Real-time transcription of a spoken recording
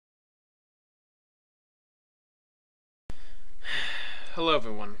Hello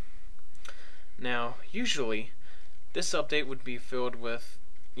everyone. Now, usually, this update would be filled with,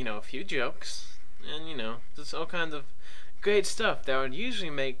 a few jokes, and, just all kinds of great stuff that would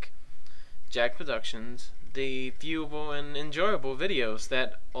usually make Jack Productions the viewable and enjoyable videos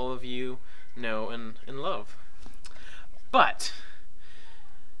that all of you know and love. But,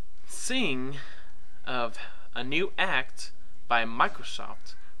 seeing of a new act by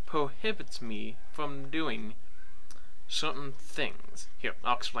Microsoft prohibits me from doing certain things. Here,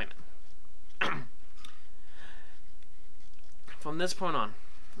 I'll explain it. From this point on,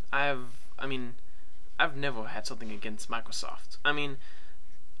 I've never had something against Microsoft.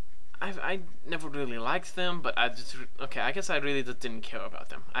 I never really liked them, but I guess I really just didn't care about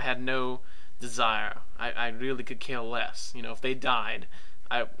them. I had no desire. I really could care less. If they died,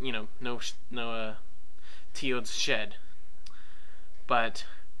 no tears shed. But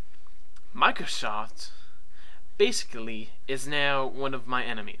Microsoft basically is now one of my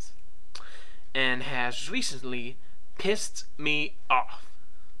enemies and has recently pissed me off.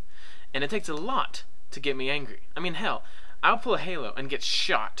 And it takes a lot to get me angry. Hell, I'll pull a Halo and get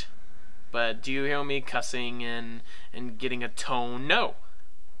shot. But do you hear me cussing and getting a tone? No.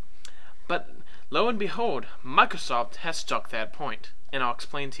 But lo and behold, Microsoft has struck that point, and I'll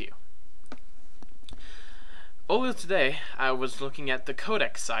explain to you. Earlier today, I was looking at the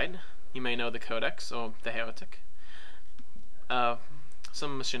Codex site. You may know the Codex, or the Heretic.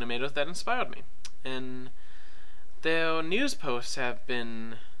 Some machinimators that inspired me. And their news posts have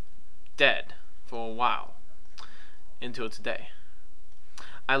been dead for a while, until today.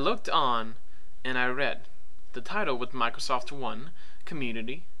 I looked on, and I read. The title was Microsoft 1,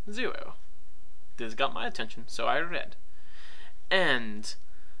 Community 0. This got my attention, so I read. And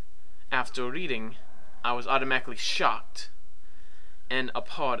after reading, I was automatically shocked and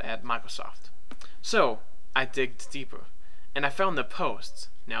appalled at Microsoft. So I digged deeper, and I found the post.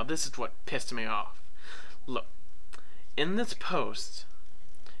 Now this is what pissed me off. Look, in this post,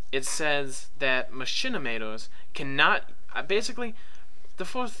 it says that machinimators cannot, basically, the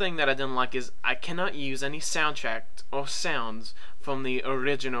first thing that I didn't like is I cannot use any soundtrack or sounds from the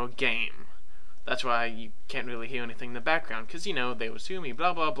original game. That's why you can't really hear anything in the background, because, they would sue me,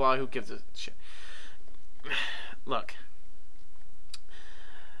 blah, blah, blah, who gives a shit. Look,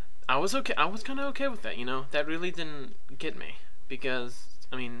 I was kind of okay with that, that really didn't get me, because,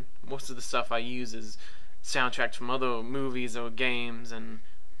 most of the stuff I use is soundtracks from other movies or games and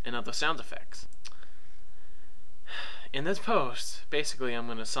other sound effects. In this post, basically I'm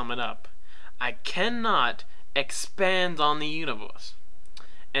going to sum it up. I cannot expand on the universe.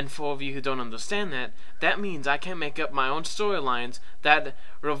 And for of you who don't understand that, that means I can't make up my own storylines that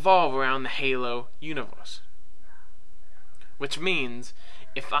revolve around the Halo universe. Which means,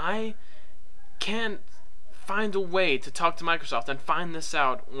 if I can't find a way to talk to Microsoft and find this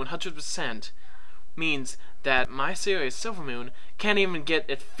out 100%, means that my series, Silvermoon, can't even get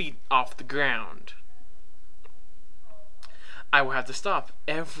its feet off the ground. I will have to stop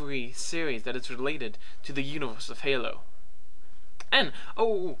every series that is related to the universe of Halo. And,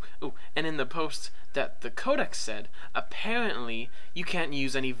 and in the post that the Codex said, apparently you can't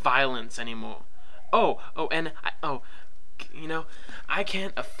use any violence anymore. I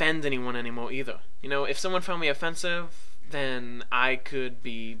can't offend anyone anymore either. If someone found me offensive, then I could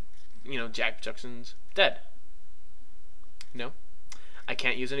be, Jack Productions dead. I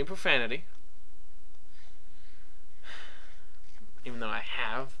can't use any profanity. Even though I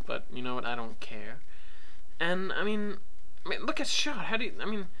have, but you know what, I don't care. And, look at Shot.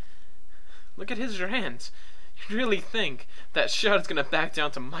 Look at his rants. You really think that Shot is gonna back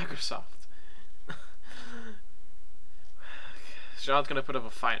down to Microsoft? Shot's gonna put up a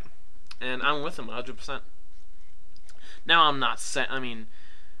fight. And I'm with him 100%. Now, I'm not saying,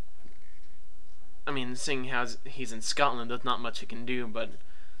 seeing how he's in Scotland, there's not much he can do but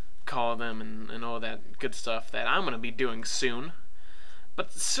call them and all that good stuff that I'm gonna be doing soon.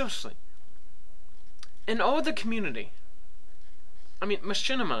 But seriously, in all the community,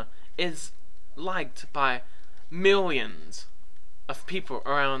 Machinima is liked by millions of people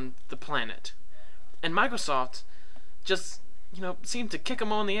around the planet. And Microsoft just, seemed to kick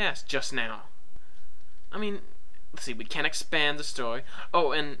him on the ass just now. Let's see, we can't expand the story.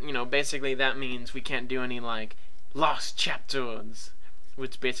 Oh, and, basically that means we can't do any, lost chapters.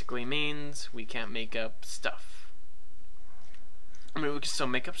 Which basically means we can't make up stuff. We can still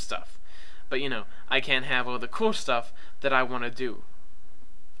make up stuff. But, I can't have all the cool stuff that I want to do.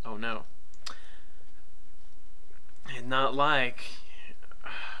 Oh, no. And not like...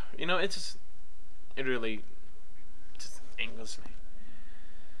 it really just angers me.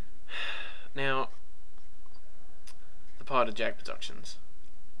 Now, the part of Jag Productions.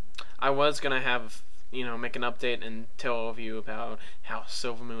 I was gonna have, make an update and tell all of you about how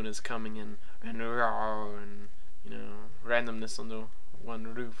Silver Moon is coming and randomness under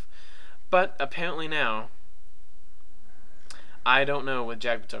one roof. But apparently now, I don't know where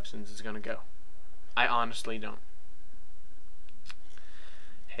Jag Productions is gonna go. I honestly don't.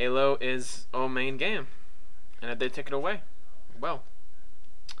 Halo is our main game, and if they take it away, well,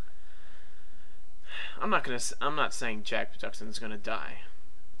 I'm not saying Jag Productions is gonna die.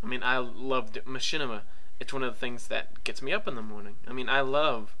 I mean, I love machinima. It's one of the things that gets me up in the morning. I mean, I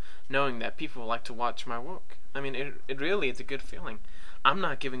love knowing that people like to watch my work. I mean, it really is a good feeling. I'm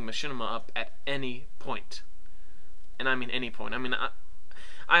not giving machinima up at any point. And I mean any point. I mean,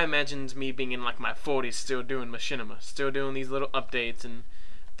 I imagined me being in like my 40s still doing machinima, still doing these little updates and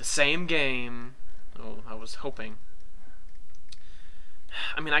the same game. Oh, I was hoping.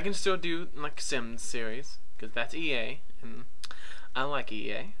 I mean, I can still do like Sims series because that's EA, and I like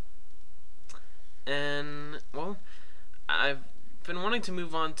EA. And well, I've been wanting to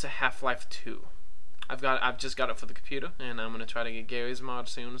move on to Half-Life 2. I've just got it for the computer, and I'm gonna try to get Gary's mod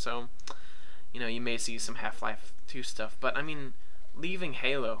soon. So, you may see some Half-Life 2 stuff. But I mean, leaving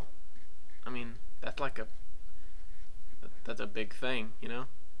Halo, I mean, that's a big thing,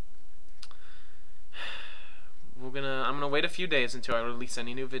 I'm gonna wait a few days until I release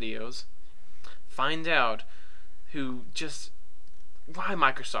any new videos, find out why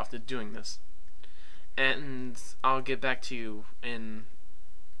Microsoft is doing this, and I'll get back to you in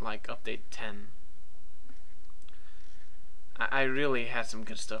like update 10. I really had some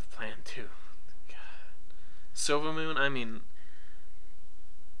good stuff planned too. God. Silver Moon, I mean,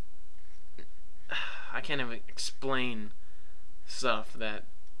 I can't even explain stuff that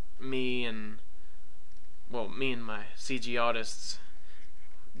me and my CG artists,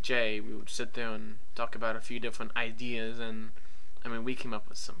 Jay, we would sit there and talk about a few different ideas, and I mean, we came up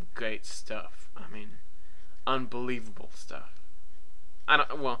with some great stuff. I mean, unbelievable stuff.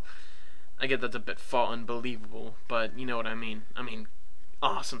 I get that's a bit far unbelievable, but you know what I mean. I mean,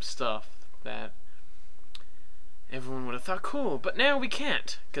 awesome stuff that everyone would have thought cool, but now we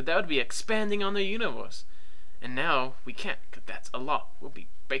can't, because that would be expanding on the universe. And now we can't, because that's a law. We'll be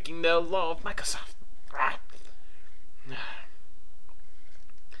breaking the law of Microsoft.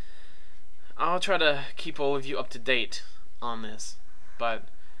 I'll try to keep all of you up to date on this, but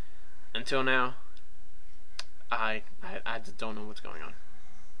until now, I just don't know what's going on.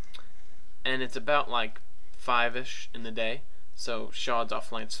 And it's about like 5-ish in the day, so Shard's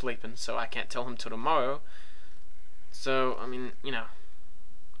offline sleeping, so I can't tell him till tomorrow. So I mean,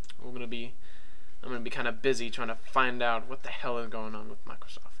 I'm gonna be kind of busy trying to find out what the hell is going on with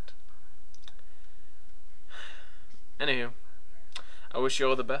Microsoft. Anywho, I wish you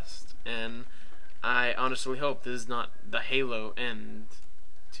all the best, and I honestly hope this is not the Halo end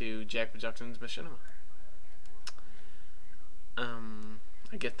to Jag Productions Machinima.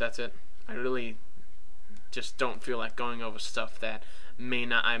 I guess that's it. I really just don't feel like going over stuff that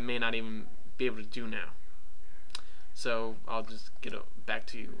I may not even be able to do now. So I'll just get back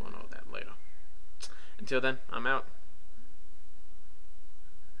to you on all that later. Until then, I'm out.